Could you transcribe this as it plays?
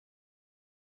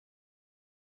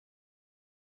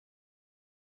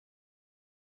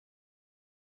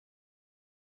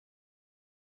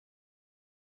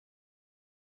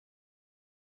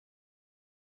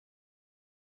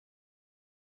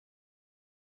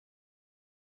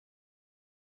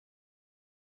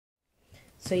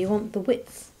So you want the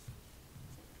width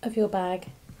of your bag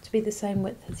to be the same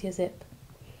width as your zip.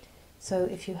 So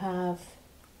if you have,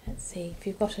 let's see, if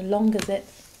you've got a longer zip,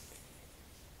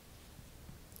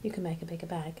 you can make a bigger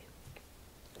bag.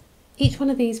 Each one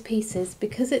of these pieces,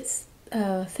 because it's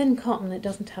thin cotton, it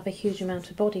doesn't have a huge amount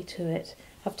of body to it,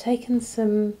 I've taken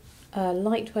some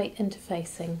lightweight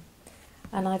interfacing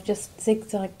and I've just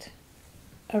zigzagged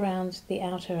around the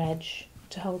outer edge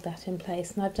to hold that in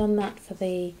place, and I've done that for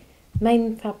the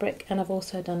main fabric and I've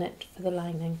also done it for the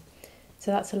lining.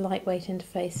 So that's a lightweight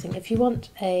interfacing. If you want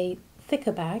a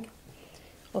thicker bag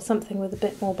or something with a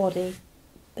bit more body,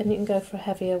 then you can go for a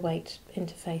heavier weight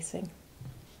interfacing,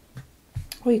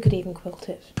 or you could even quilt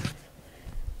it.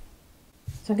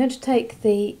 So I'm going to take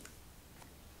the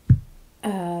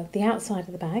outside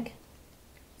of the bag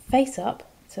face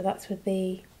up, so that's with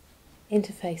the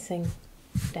interfacing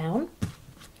down.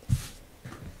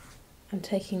 I'm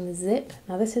taking the zip,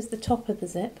 now this is the top of the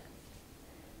zip,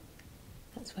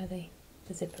 that's where the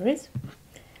zipper is,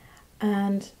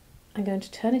 and I'm going to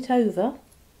turn it over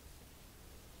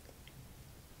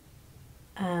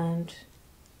and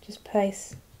just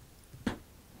place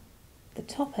the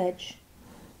top edge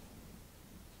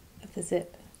of the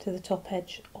zip to the top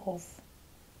edge of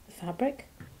the fabric.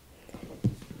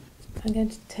 I'm going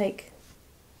to take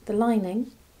the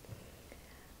lining,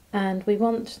 and we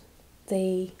want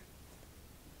the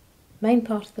main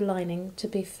part of the lining to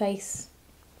be face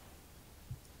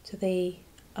to the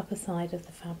upper side of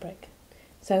the fabric.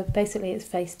 So basically it's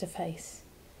face to face.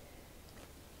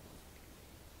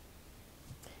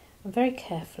 And very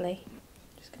carefully,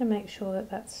 just going to make sure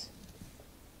that that's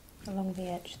along the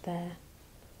edge there.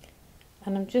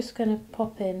 And I'm just going to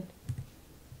pop in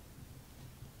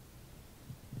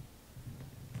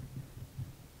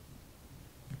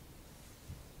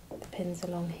the pins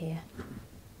along here.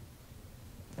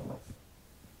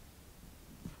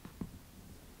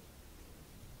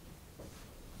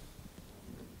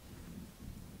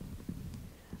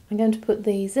 I'm going to put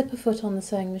the zipper foot on the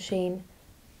sewing machine,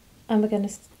 and we're going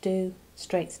to do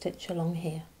straight stitch along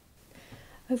here.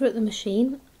 Over at the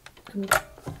machine, I'm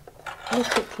very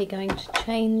quickly going to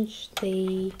change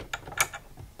the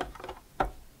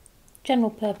general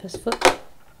purpose foot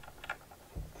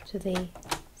to the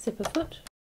zipper foot.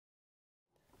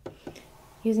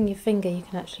 Using your finger you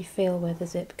can actually feel where the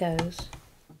zip goes.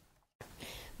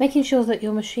 Making sure that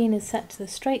your machine is set to the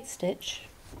straight stitch,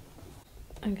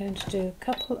 I'm going to do a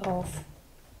couple of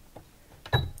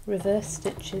reverse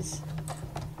stitches.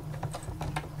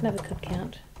 Never could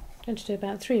count. I'm going to do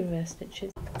about 3 reverse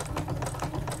stitches.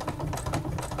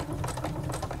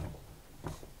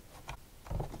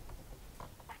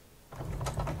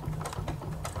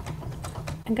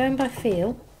 And going by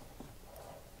feel,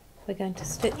 we're going to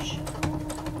stitch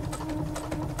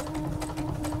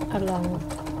along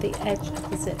the edge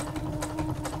of the zip.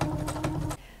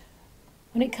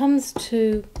 When it comes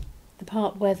to the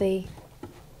part where the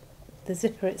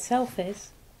zipper itself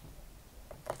is,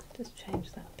 just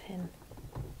change that pin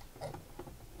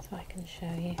so I can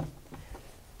show you.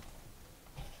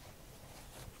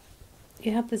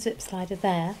 You have the zip slider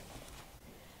there.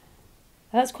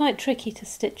 That's quite tricky to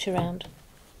stitch around,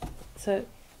 so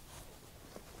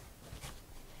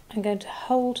I'm going to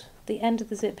hold the end of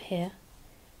the zip here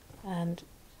and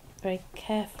very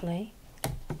carefully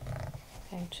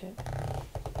going to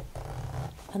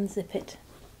unzip it,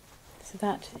 so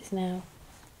that is now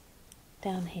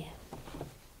down here.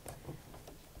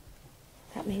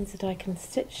 That means that I can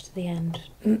stitch to the end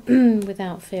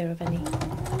without fear of any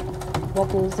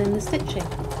wobbles in the stitching.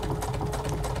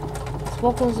 These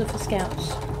wobbles are for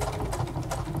scouts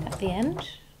at the end.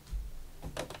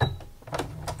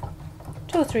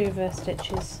 2 or 3 reverse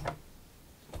stitches.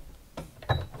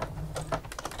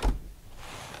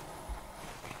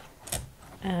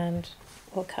 And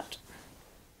we'll cut.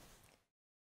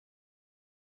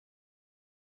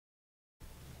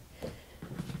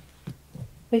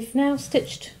 We've now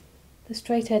stitched the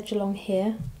straight edge along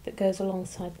here that goes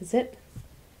alongside the zip,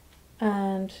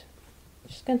 and I'm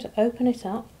just going to open it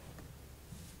up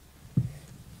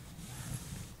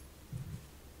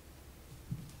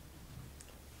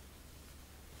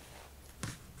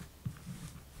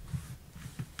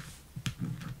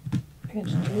I'm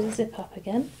going to do the zip up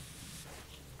again.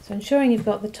 So ensuring you've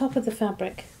got the top of the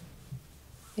fabric,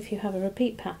 if you have a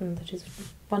repeat pattern that is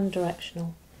one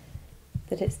directional,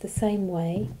 that it's the same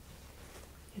way.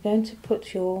 You're going to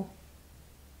put your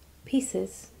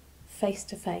pieces face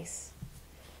to face,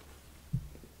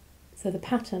 so the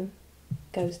pattern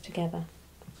goes together.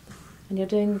 And you're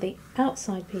doing the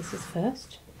outside pieces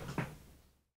first.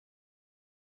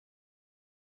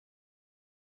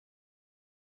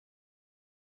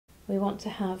 we want to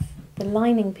have the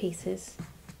lining pieces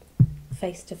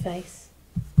face to face.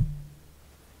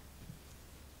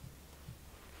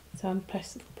 So I'm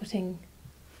putting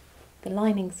the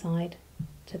lining side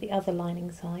to the other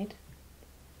lining side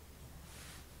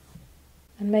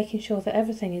and making sure that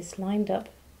everything is lined up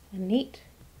and neat.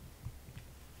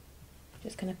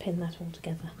 Just going to pin that all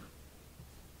together.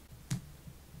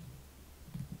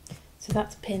 So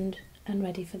that's pinned and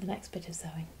ready for the next bit of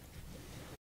sewing.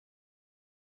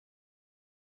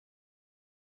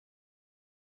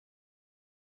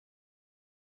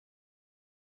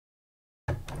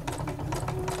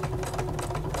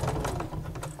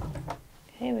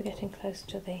 Okay, we're getting close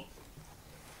to the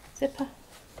zipper.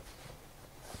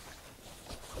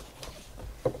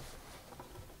 So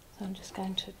I'm just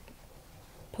going to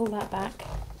pull that back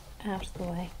out of the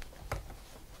way.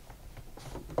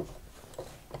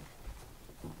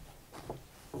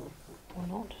 Or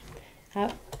not.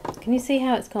 Now, can you see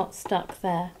how it's got stuck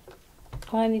there?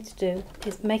 All I need to do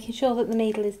is making sure that the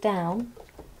needle is down,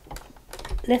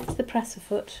 lift the presser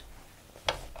foot,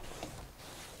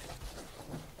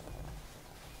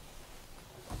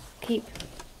 keep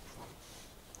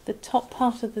the top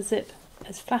part of the zip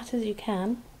as flat as you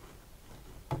can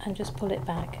and just pull it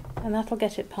back, and that'll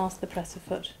get it past the presser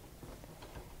foot,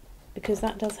 because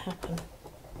that does happen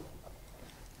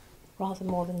rather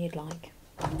more than you'd like.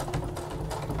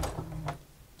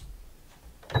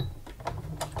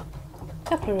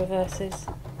 Couple of reverses,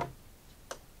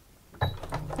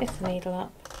 lift the needle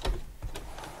up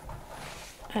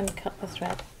and cut the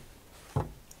thread.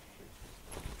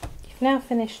 You've now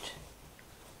finished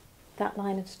that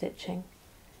line of stitching,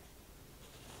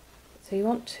 so you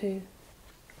want to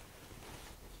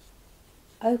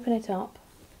open it up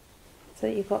so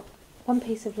that you've got one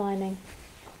piece of lining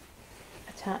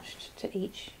attached to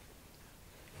each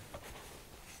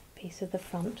piece of the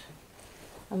front,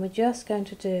 and we're just going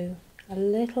to do a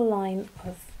little line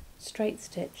of straight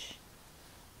stitch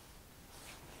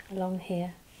along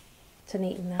here to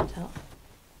neaten that up,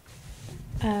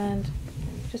 and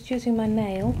just using my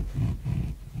nail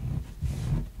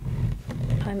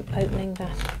I'm opening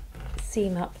that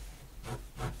seam up,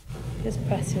 just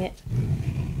pressing it,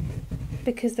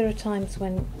 because there are times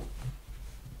when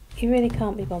you really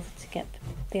can't be bothered to get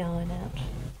the iron out.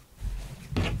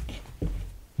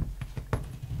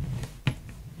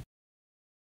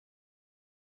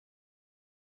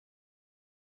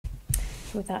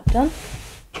 With that done,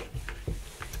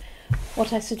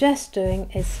 what I suggest doing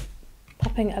is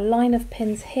popping a line of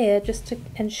pins here just to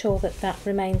ensure that that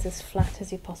remains as flat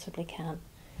as you possibly can.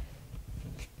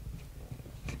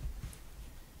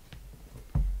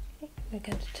 Okay, we're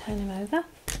going to turn them over,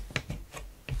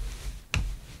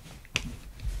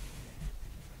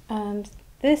 and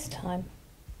this time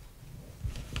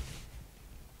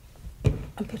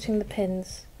I'm putting the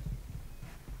pins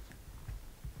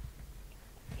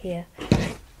here,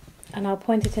 and I'll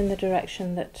point it in the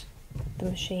direction that the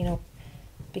machine will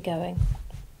be going,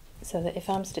 so that if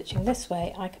I'm stitching this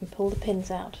way I can pull the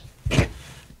pins out.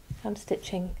 If I'm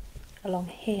stitching along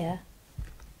here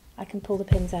I can pull the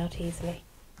pins out easily.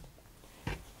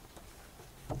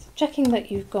 So checking that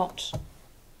you've got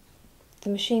the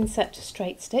machine set to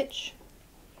straight stitch,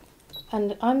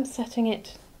 and I'm setting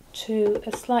it to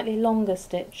a slightly longer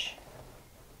stitch.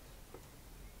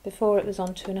 Before it was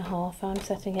on 2.5, I'm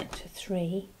setting it to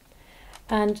 3,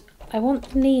 and I want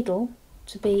the needle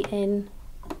to be in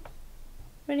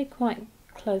really quite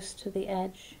close to the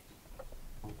edge,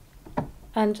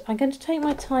 and I'm going to take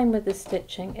my time with the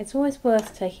stitching. It's always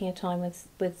worth taking your time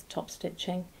with top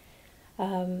stitching,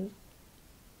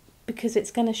 because it's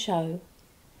going to show,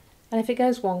 and if it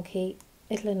goes wonky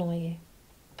it'll annoy you.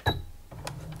 So,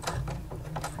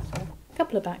 a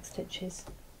couple of back stitches,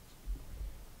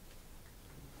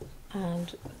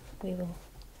 and we will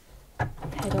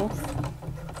head off,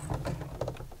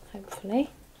 hopefully.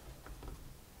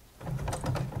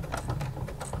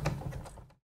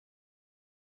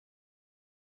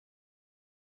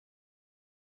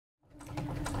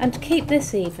 And to keep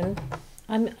this even,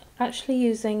 I'm actually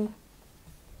using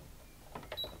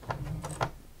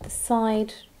the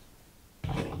side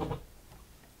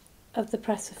of the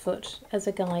presser foot as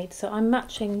a guide. So I'm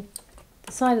matching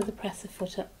the side of the presser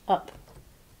foot up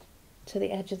to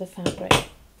the edge of the fabric,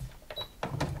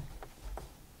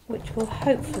 which will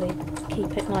hopefully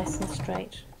keep it nice and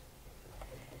straight.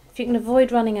 If you can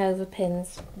avoid running over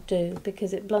pins, do,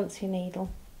 because it blunts your needle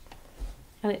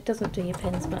and it doesn't do your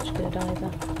pins much good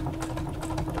either.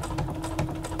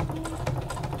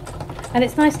 And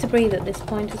it's nice to breathe at this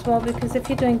point as well, because if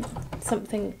you're doing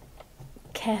something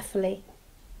carefully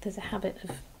there's a habit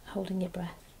of holding your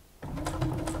breath.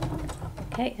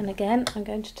 Okay. Okay, and again I'm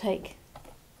going to take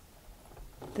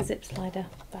the zip slider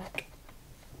back.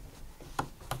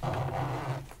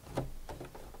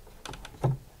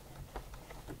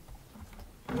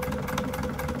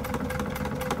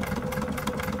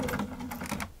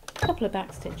 A couple of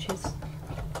back stitches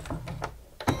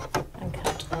and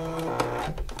cut.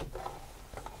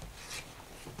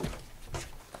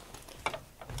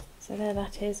 So there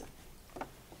that is,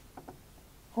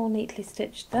 all neatly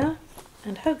stitched there,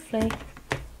 and hopefully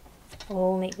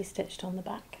all neatly stitched on the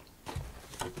back.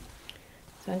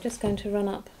 So I'm just going to run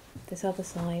up this other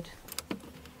side.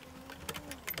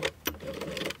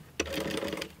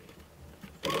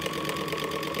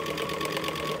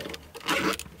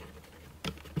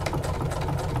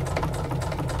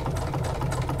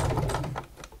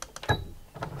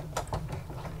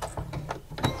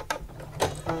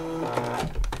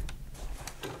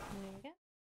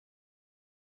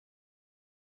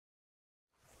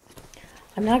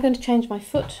 I'm now going to change my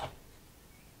foot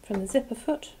from the zipper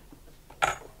foot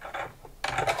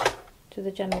to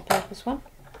the general purpose one.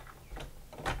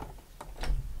 Just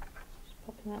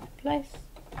popping that in place,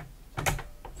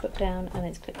 foot down, and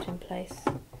it's clipped in place.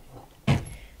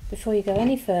 Before you go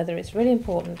any further, it's really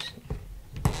important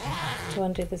to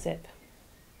undo the zip.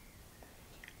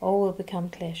 All will become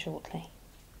clear shortly.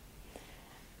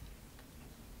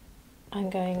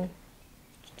 I'm going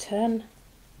to turn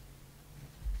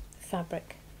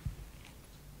fabric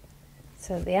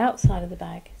so that the outside of the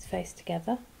bag is faced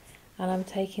together, and I'm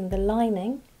taking the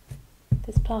lining,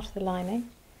 this part of the lining,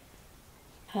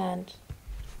 and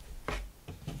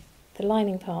the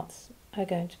lining parts are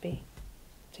going to be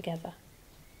together.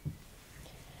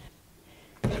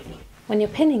 When you're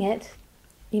pinning it,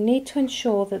 you need to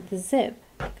ensure that the zip,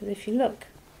 because if you look,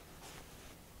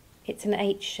 it's an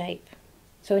H shape,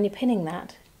 so when you're pinning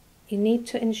that, you need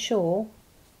to ensure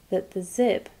that the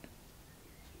zip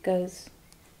goes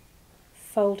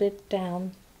folded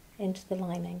down into the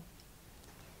lining.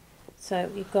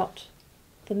 So you've got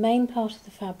the main part of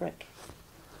the fabric,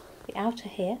 the outer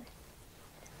here,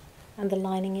 and the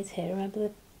lining is here.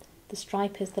 Remember, the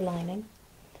stripe is the lining,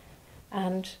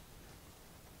 and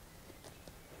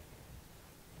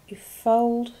you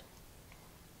fold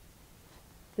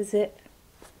the zip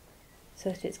so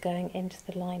that it's going into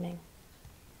the lining.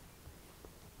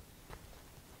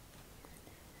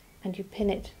 And you pin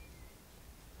it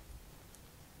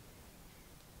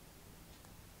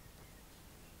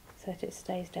so that it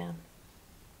stays down.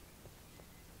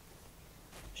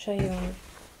 Show you on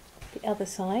the other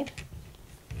side.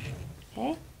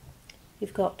 Okay,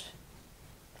 you've got,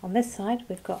 on this side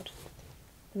we've got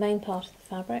the main part of the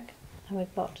fabric, and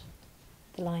we've got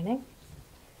the lining,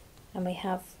 and we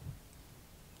have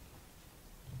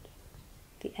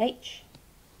the H,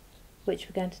 which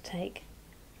we're going to take.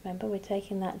 Remember, we're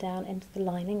taking that down into the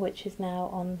lining, which is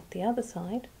now on the other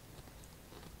side.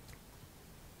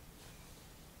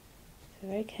 So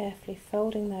very carefully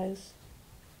folding those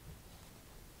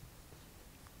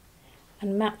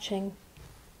and matching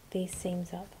these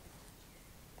seams up.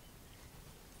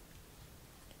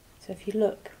 So if you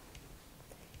look,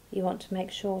 you want to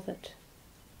make sure that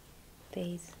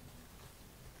these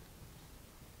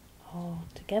are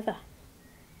together.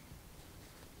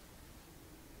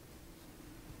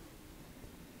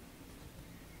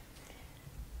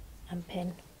 And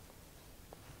pin.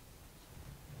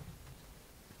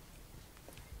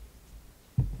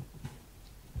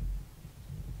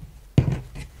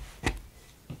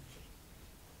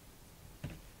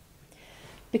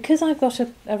 Because I've got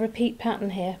a repeat pattern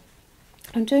here,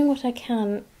 I'm doing what I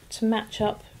can to match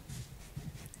up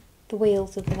the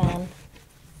wheels of the van.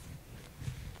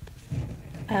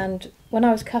 And when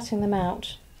I was cutting them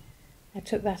out, I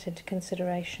took that into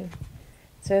consideration.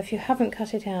 So if you haven't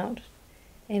cut it out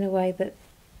in a way that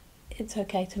it's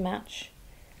okay to match,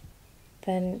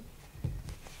 then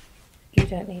you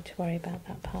don't need to worry about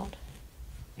that part.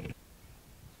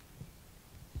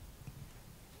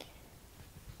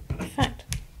 In fact,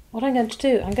 what I'm going to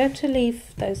do, I'm going to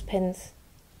leave those pins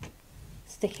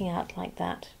sticking out like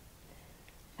that,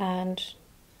 and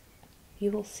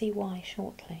you will see why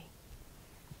shortly.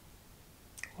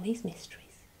 All these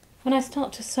mysteries. When I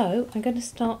start to sew, I'm going to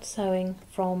start sewing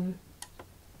from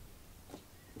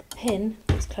the pin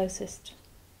that's closest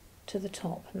to the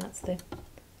top, and that's the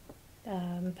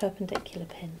perpendicular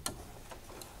pin.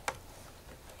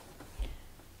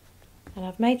 And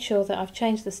I've made sure that I've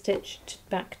changed the stitch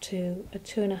back to a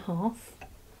 2.5,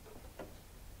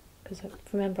 because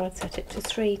remember I'd set it to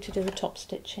 3 to do the top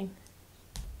stitching.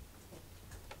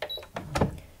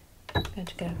 I'm going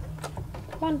to go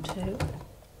 1, 2,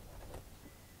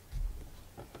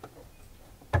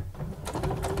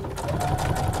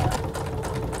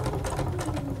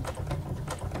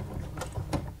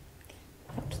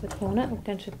 corner, I'm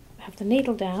going to have the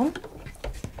needle down,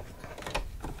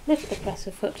 lift the presser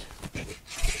foot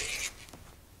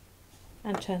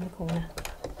and turn the corner,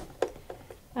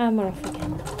 and we're off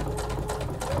again.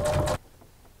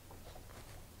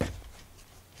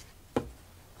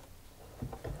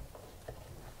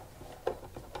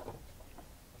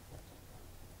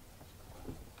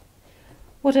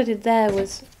 What I did there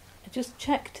was I just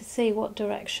checked to see what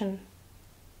direction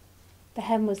the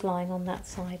hem was lying on that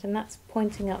side, and that's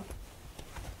pointing up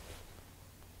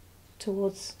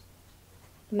towards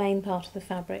the main part of the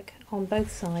fabric on both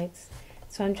sides,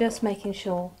 so I'm just making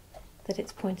sure that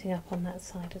it's pointing up on that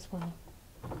side as well.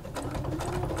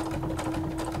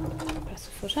 Press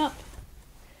the foot up,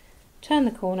 turn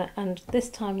the corner, and this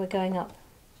time we're going up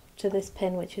to this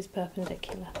pin which is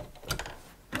perpendicular.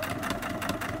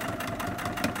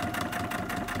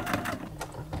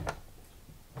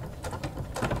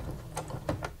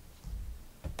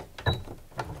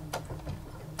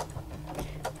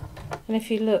 And if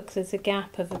you look, there's a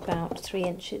gap of about 3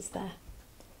 inches there.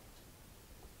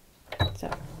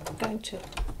 So I'm going to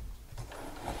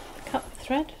cut the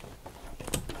thread.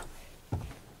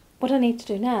 What I need to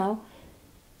do now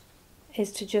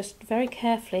is to just very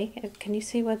carefully, can you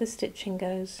see where the stitching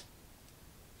goes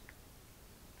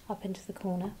up into the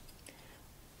corner?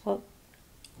 Well,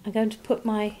 I'm going to put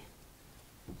my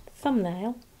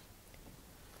thumbnail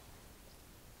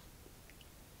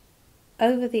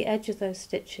over the edge of those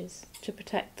stitches to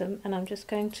protect them, and I'm just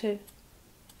going to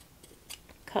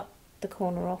cut the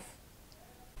corner off.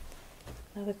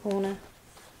 Another corner,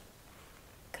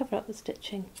 cover up the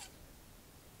stitching,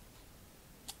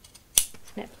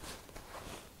 snip,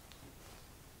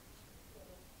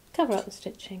 cover up the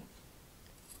stitching,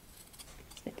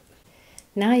 snip.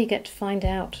 Now you get to find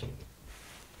out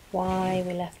why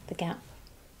we left the gap,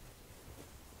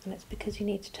 and it's because you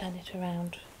need to turn it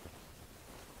around.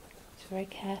 So very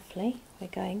carefully we're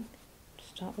going to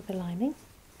start with the lining,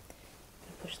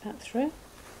 push that through.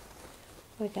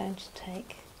 We're going to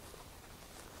take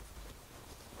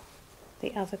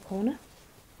the other corner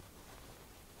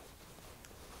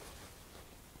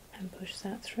and push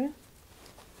that through,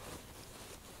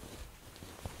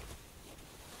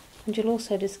 and you'll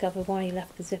also discover why you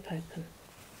left the zip open.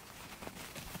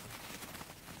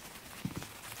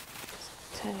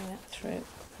 Just turning that through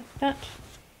like that,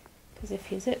 because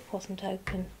if your zip wasn't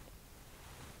open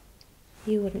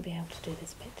you wouldn't be able to do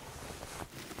this bit.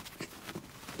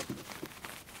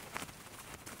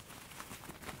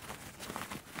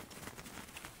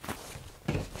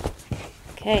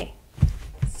 Okay,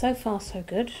 so far so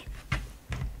good,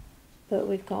 but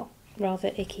we've got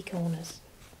rather icky corners.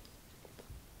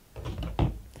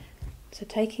 So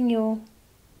taking your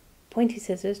pointy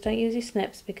scissors, don't use your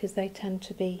snips because they tend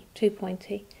to be too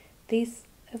pointy. These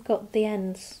have got the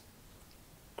ends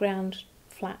ground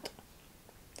flat.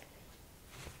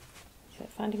 So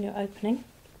finding your opening,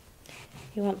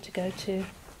 you want to go to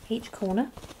each corner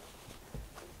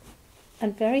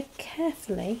and very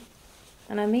carefully,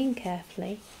 and I mean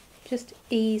carefully, just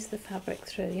ease the fabric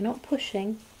through. You're not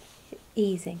pushing, you're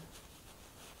easing.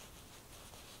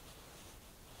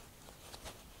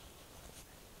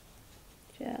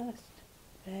 Just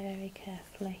very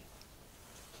carefully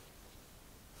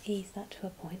ease that to a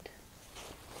point.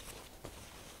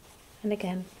 And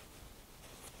again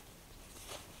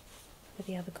with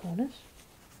the other corners.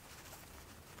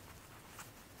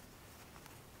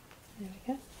 There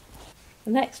we go.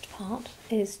 The next part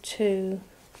is to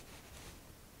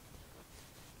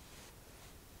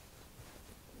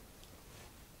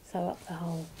sew up the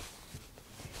hole.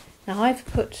 Now I've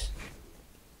put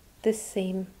this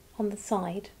seam on the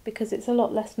side because it's a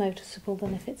lot less noticeable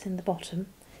than if it's in the bottom.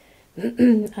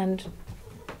 And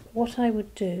what I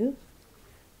would do,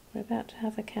 we're about to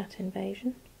have a cat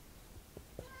invasion.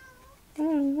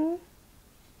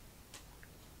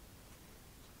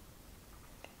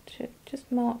 To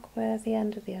just mark where the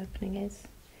end of the opening is.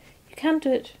 You can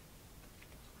do it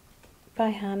by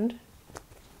hand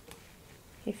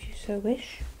if you so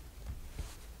wish.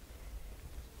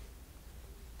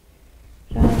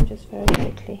 So just very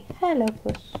quickly. Hello,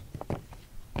 puss.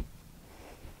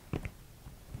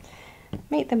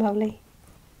 Meet the Molly.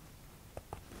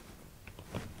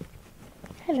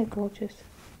 Hello, gorgeous.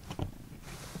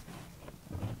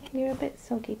 You're a bit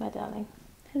soggy, my darling.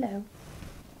 Hello.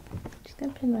 Just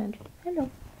going to pin round. Hello.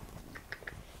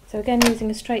 So again, using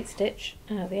a straight stitch,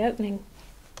 the opening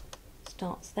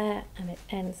starts there and it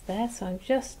ends there. So I'm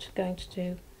just going to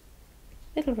do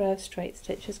a little row of straight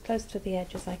stitches close to the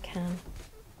edge as I can.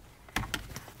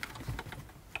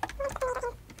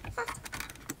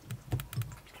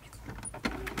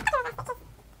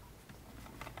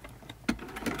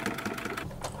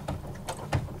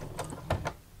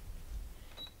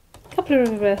 couple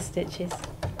of reverse stitches.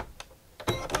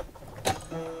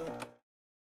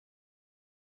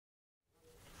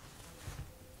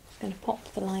 Just going to pop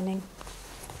the lining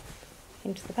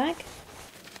into the bag.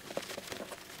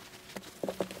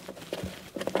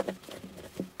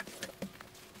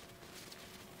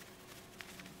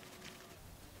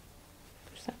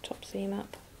 Push that top seam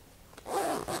up,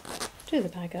 do the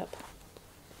bag up,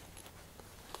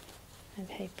 and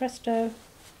hey presto,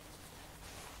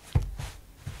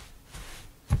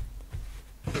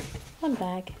 one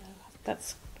bag.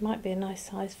 That's might be a nice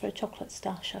size for a chocolate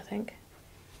stash, I think.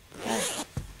 There.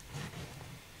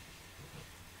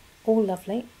 All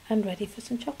lovely and ready for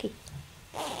some chocky.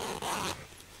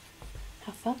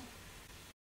 Have fun.